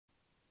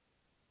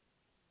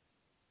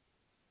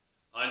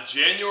On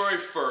January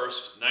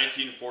 1st,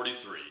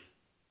 1943,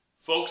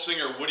 folk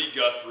singer Woody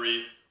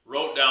Guthrie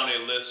wrote down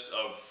a list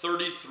of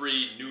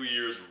 33 New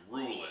Year's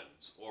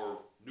rule-ins, or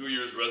New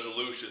Year's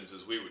resolutions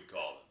as we would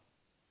call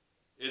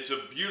them. It's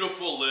a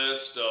beautiful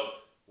list of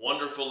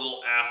wonderful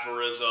little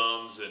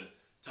aphorisms and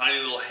tiny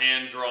little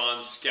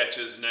hand-drawn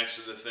sketches next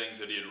to the things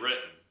that he had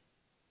written.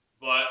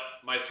 But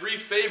my three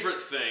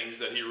favorite things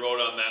that he wrote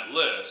on that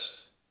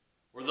list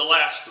were the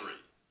last three.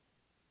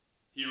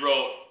 He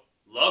wrote,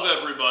 love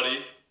everybody,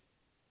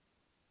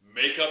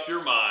 make up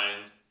your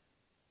mind,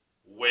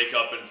 wake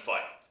up and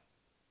fight.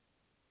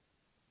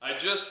 I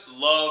just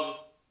love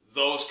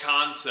those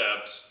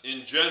concepts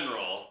in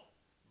general,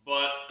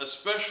 but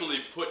especially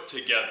put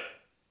together.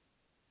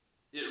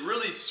 It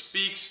really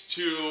speaks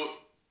to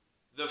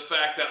the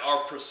fact that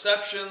our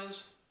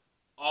perceptions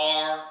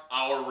are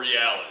our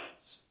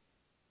realities.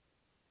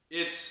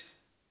 It's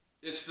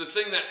the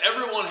thing that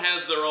everyone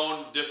has their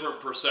own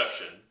different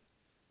perception.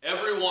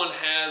 Everyone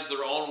has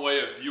their own way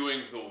of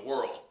viewing the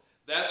world.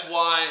 That's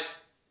why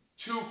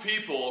two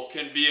people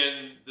can be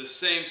in the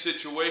same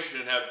situation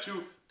and have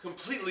two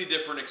completely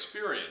different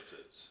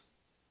experiences.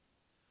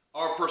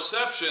 Our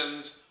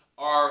perceptions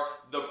are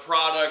the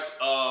product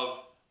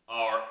of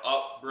our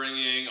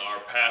upbringing, our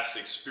past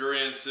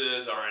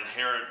experiences, our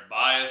inherent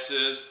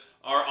biases,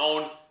 our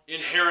own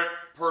inherent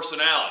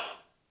personality.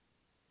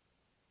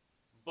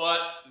 But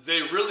they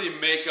really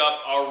make up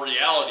our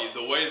reality,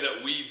 the way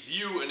that we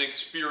view and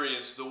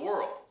experience the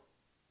world.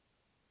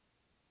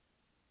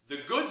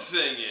 The good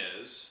thing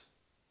is,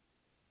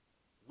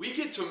 we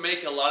get to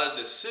make a lot of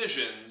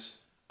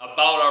decisions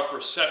about our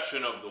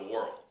perception of the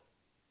world.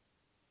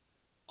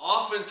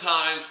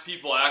 Oftentimes,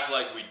 people act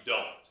like we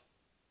don't.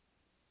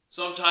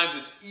 Sometimes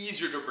it's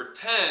easier to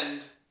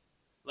pretend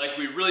like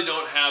we really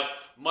don't have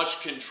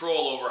much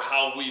control over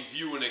how we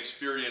view and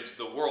experience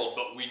the world,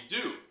 but we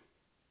do.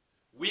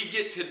 We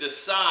get to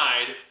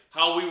decide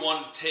how we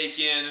want to take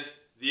in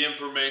the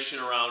information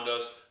around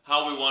us,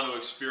 how we want to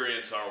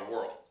experience our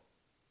world.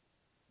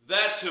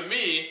 That, to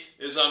me,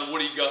 is on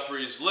Woody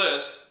Guthrie's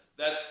list.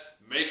 That's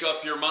make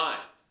up your mind.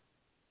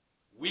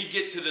 We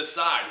get to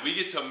decide. We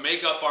get to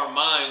make up our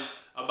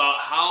minds about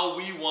how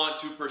we want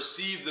to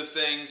perceive the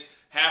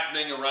things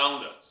happening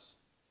around us,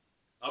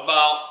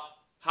 about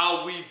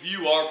how we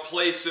view our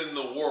place in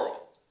the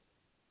world.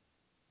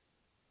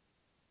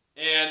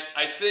 And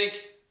I think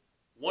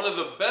one of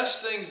the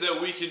best things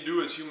that we can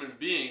do as human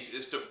beings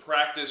is to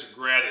practice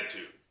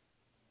gratitude.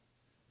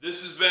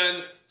 This has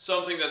been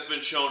something that's been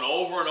shown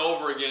over and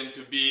over again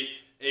to be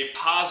a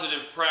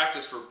positive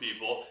practice for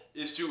people,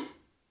 is to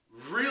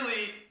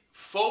really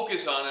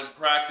focus on and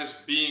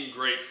practice being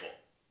grateful.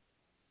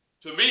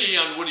 To me,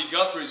 on Woody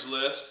Guthrie's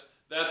list,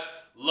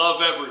 that's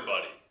love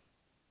everybody.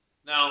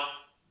 Now,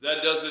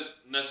 that doesn't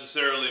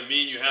necessarily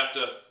mean you have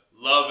to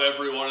love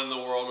everyone in the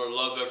world or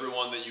love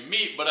everyone that you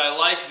meet, but I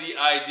like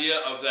the idea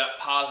of that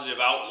positive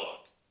outlook.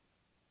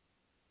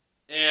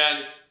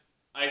 And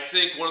I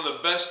think one of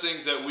the best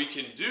things that we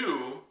can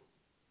do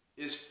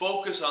is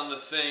focus on the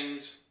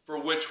things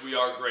for which we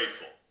are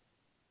grateful.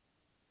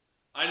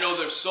 I know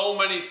there's so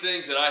many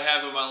things that I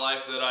have in my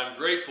life that I'm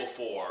grateful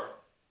for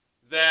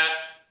that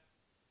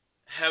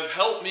have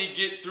helped me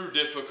get through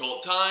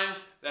difficult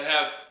times, that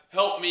have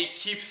helped me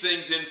keep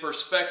things in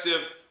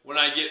perspective when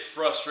I get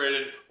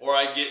frustrated or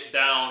I get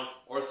down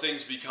or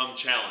things become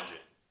challenging.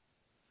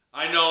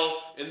 I know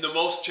in the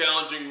most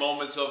challenging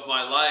moments of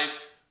my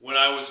life, when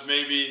I was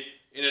maybe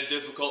in a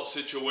difficult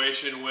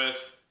situation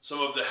with some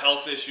of the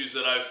health issues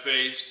that I've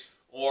faced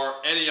or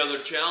any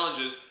other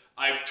challenges,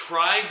 I've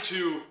tried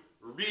to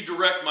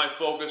redirect my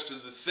focus to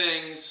the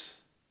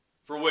things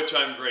for which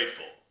I'm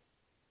grateful.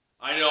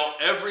 I know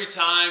every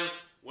time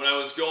when I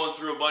was going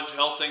through a bunch of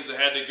health things,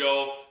 I had to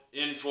go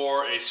in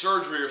for a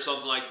surgery or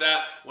something like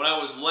that, when I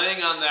was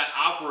laying on that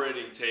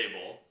operating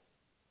table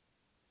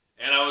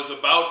and I was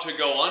about to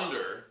go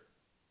under,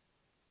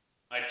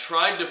 I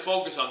tried to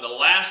focus on the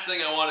last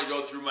thing I wanted to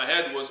go through my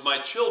head was my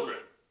children.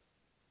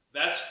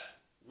 That's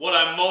what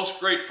I'm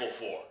most grateful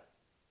for.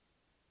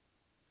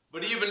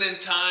 But even in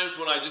times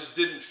when I just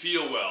didn't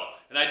feel well,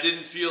 and I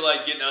didn't feel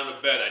like getting out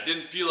of bed, I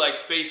didn't feel like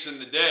facing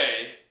the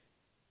day,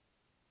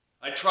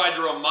 I tried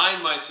to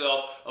remind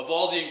myself of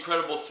all the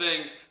incredible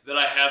things that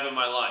I have in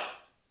my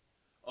life,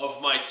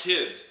 of my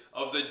kids,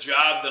 of the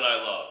job that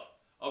I love,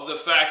 of the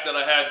fact that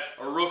I had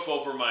a roof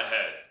over my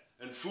head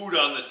and food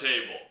on the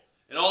table,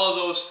 and all of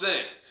those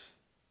things.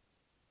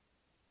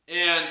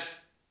 And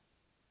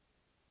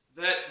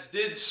that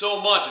did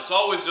so much. It's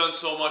always done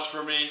so much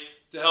for me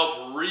to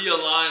help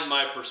realign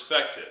my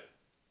perspective,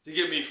 to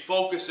get me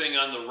focusing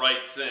on the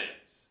right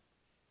things,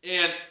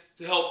 and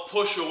to help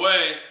push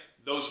away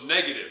those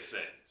negative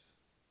things.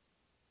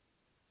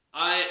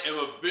 I am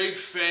a big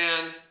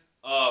fan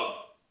of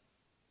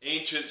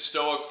ancient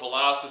Stoic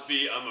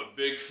philosophy. I'm a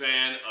big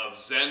fan of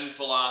Zen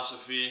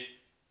philosophy.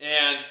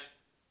 And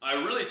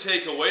I really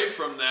take away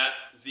from that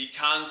the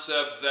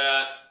concept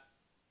that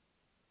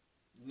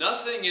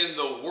nothing in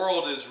the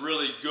world is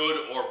really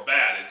good or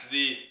bad. It's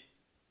the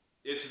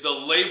it's the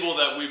label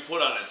that we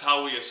put on it. It's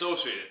how we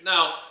associate it.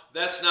 Now,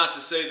 that's not to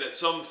say that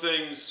some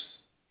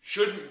things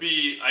shouldn't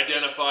be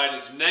identified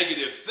as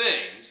negative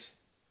things.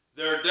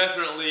 There are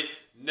definitely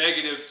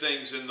negative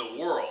things in the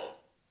world.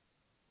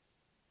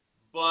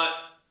 But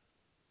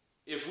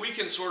if we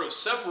can sort of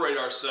separate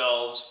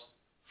ourselves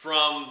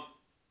from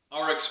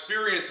our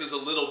experiences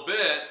a little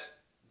bit,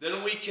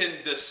 then we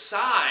can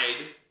decide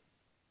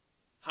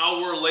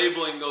how we're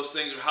labeling those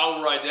things, or how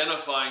we're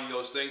identifying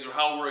those things, or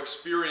how we're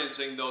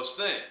experiencing those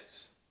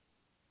things.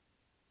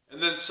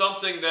 And then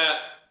something that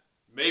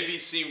maybe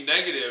seemed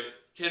negative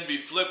can be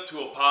flipped to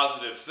a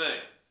positive thing.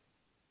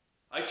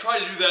 I try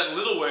to do that in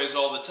little ways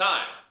all the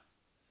time.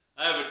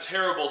 I have a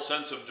terrible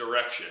sense of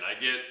direction. I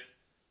get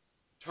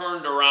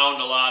turned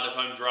around a lot if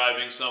I'm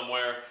driving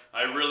somewhere.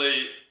 I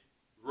really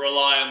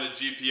rely on the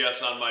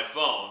GPS on my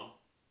phone.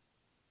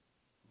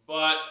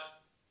 But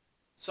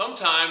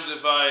sometimes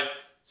if I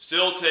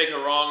still take a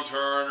wrong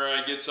turn, or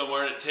I get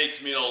somewhere and it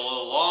takes me a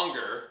little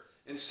longer,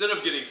 instead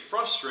of getting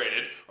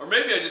frustrated, or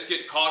maybe I just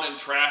get caught in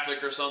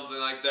traffic or something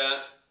like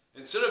that,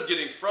 instead of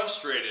getting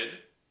frustrated,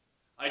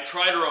 I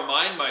try to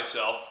remind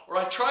myself, or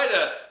I try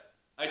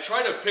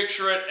to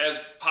picture it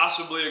as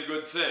possibly a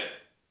good thing.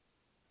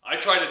 I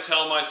try to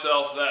tell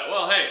myself that,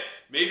 well, hey,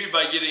 maybe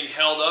by getting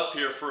held up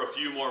here for a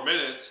few more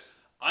minutes,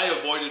 I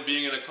avoided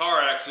being in a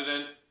car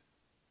accident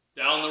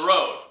down the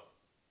road.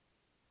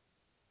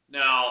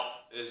 Now,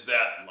 is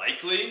that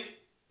likely?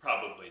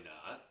 Probably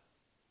not.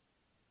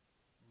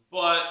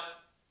 But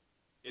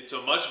it's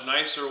a much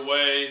nicer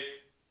way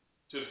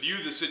to view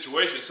the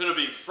situation. Instead of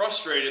being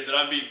frustrated that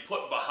I'm being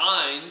put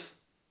behind,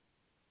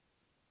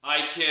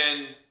 I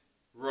can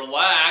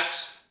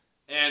relax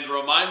and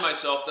remind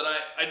myself that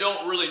I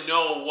don't really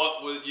know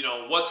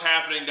what's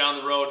happening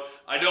down the road.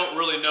 I don't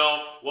really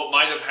know what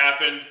might have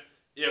happened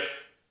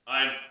if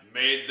I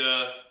made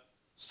the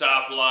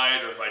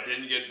stoplight, or if I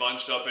didn't get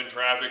bunched up in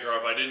traffic, or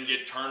if I didn't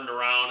get turned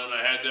around and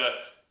I had to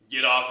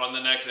get off on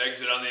the next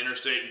exit on the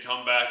interstate and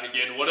come back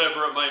again,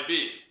 whatever it might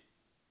be.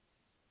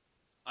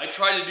 I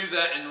try to do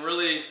that in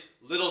really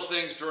little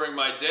things during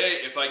my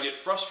day if I get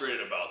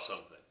frustrated about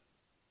something.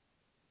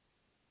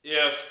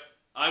 If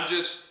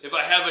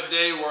I have a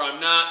day where I'm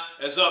not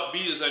as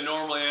upbeat as I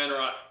normally am,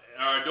 or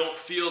I don't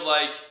feel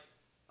like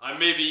I'm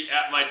maybe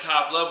at my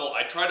top level,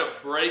 I try to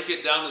break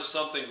it down to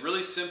something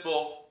really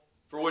simple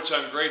for which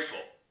I'm grateful.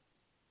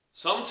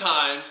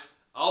 Sometimes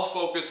I'll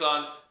focus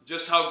on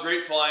just how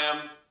grateful I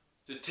am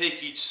to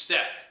take each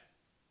step.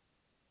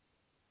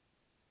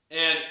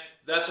 And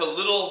that's a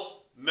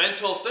little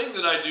mental thing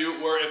that I do,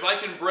 where if I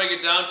can break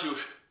it down to,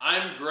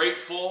 I'm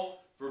grateful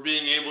for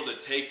being able to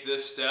take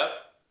this step,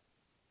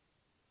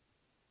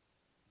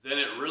 then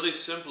it really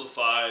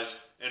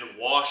simplifies and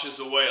washes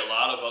away a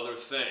lot of other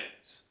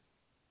things.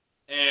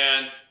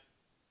 And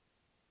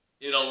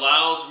it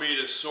allows me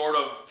to sort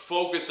of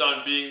focus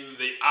on being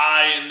the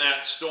eye in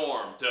that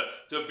storm,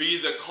 to be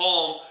the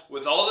calm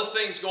with all the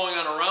things going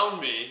on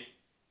around me.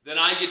 Then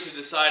I get to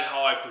decide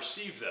how I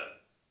perceive them.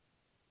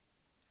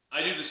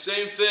 I do the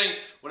same thing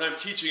when I'm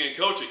teaching and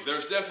coaching.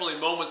 There's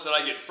definitely moments that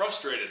I get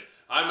frustrated.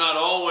 I'm not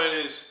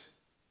always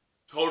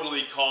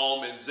totally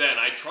calm and zen.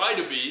 I try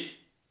to be,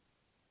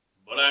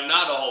 but I'm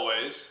not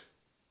always.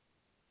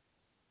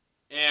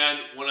 And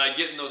when I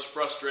get in those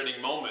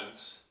frustrating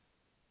moments,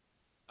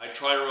 I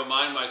try to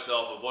remind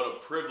myself of what a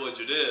privilege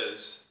it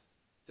is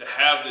to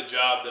have the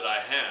job that I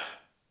have,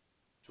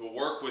 to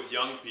work with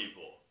young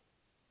people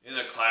in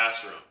a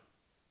classroom,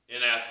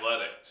 in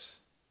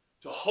athletics,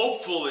 to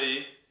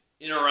hopefully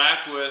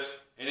interact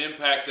with and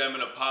impact them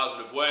in a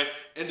positive way,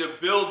 and to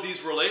build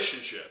these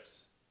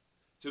relationships.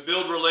 To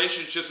build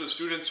relationships with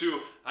students who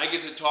I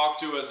get to talk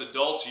to as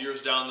adults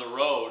years down the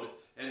road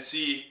and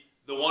see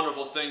the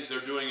wonderful things they're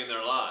doing in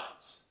their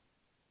lives.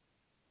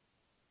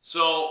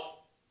 So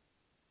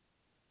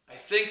I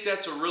think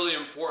that's a really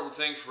important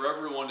thing for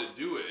everyone to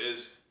do,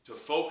 is to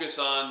focus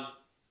on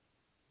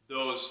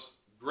those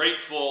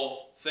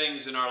grateful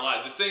things in our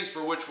life, the things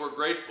for which we're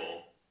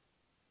grateful.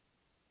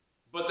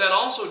 But that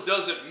also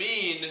doesn't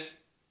mean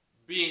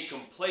being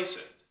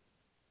complacent.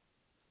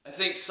 I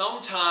think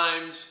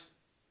sometimes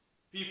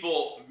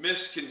people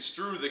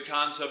misconstrue the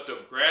concept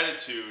of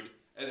gratitude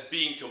as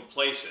being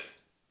complacent.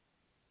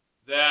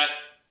 That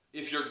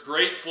if you're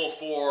grateful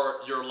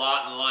for your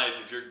lot in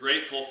life, if you're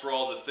grateful for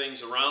all the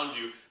things around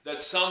you,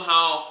 that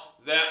somehow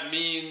that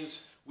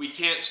means we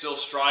can't still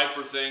strive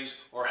for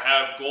things, or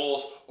have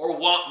goals, or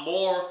want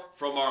more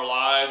from our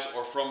lives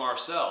or from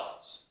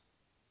ourselves.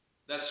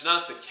 That's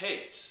not the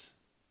case.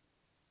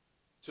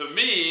 To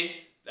me,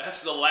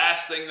 that's the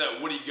last thing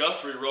that Woody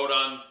Guthrie wrote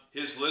on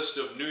his list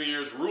of New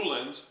Year's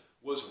rulings,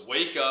 was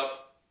wake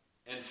up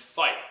and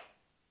fight.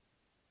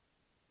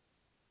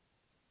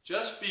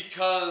 Just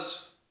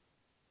because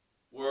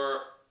we're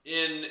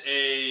in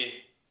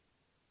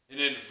an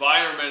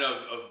environment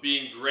of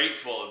being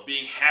grateful, of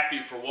being happy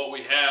for what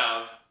we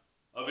have,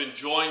 of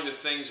enjoying the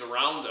things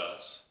around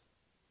us,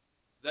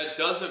 that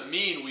doesn't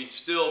mean we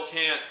still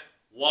can't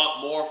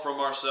want more from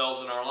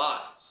ourselves in our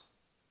lives.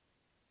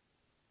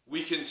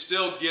 We can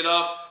still get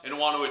up and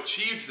want to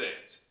achieve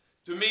things.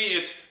 To me,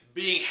 it's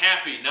being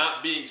happy,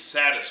 not being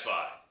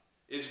satisfied.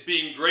 It's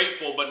being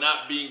grateful, but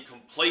not being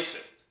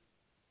complacent.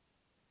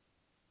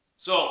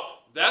 So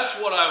that's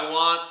what I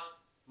want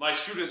my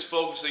students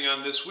focusing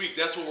on this week.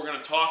 That's what we're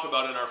going to talk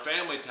about in our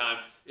family time,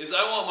 is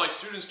I want my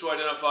students to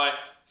identify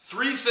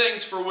 3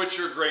 things for which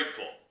you're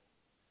grateful.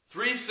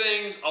 3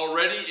 things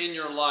already in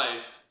your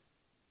life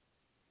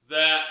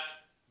that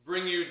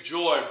bring you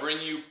joy, bring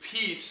you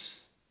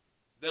peace,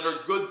 that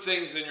are good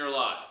things in your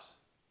lives.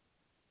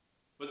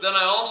 But then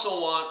I also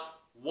want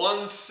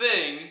 1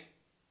 thing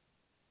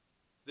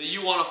that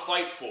you want to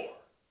fight for.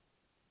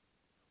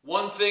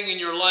 1 thing in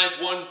your life,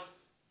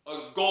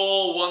 a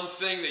goal, 1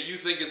 thing that you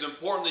think is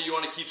important that you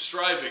want to keep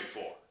striving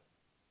for.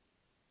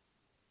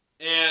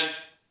 And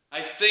I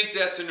think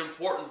that's an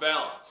important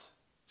balance,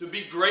 to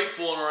be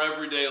grateful in our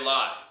everyday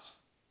lives.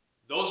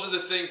 Those are the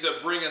things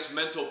that bring us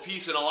mental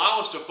peace and allow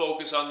us to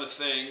focus on the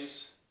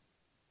things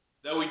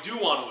that we do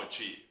want to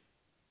achieve.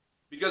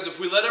 Because if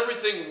we let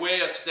everything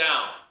weigh us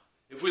down,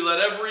 if we let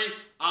every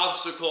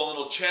obstacle and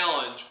little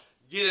challenge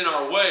get in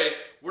our way,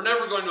 we're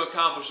never going to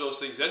accomplish those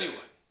things anyway.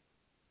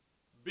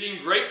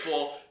 Being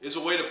grateful is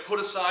a way to put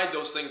aside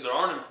those things that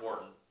aren't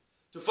important,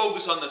 to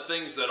focus on the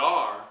things that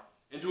are,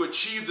 and to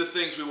achieve the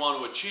things we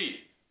want to achieve.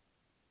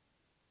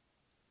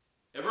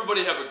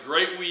 Everybody have a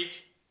great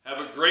week. Have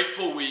a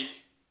grateful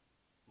week.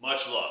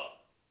 Much love.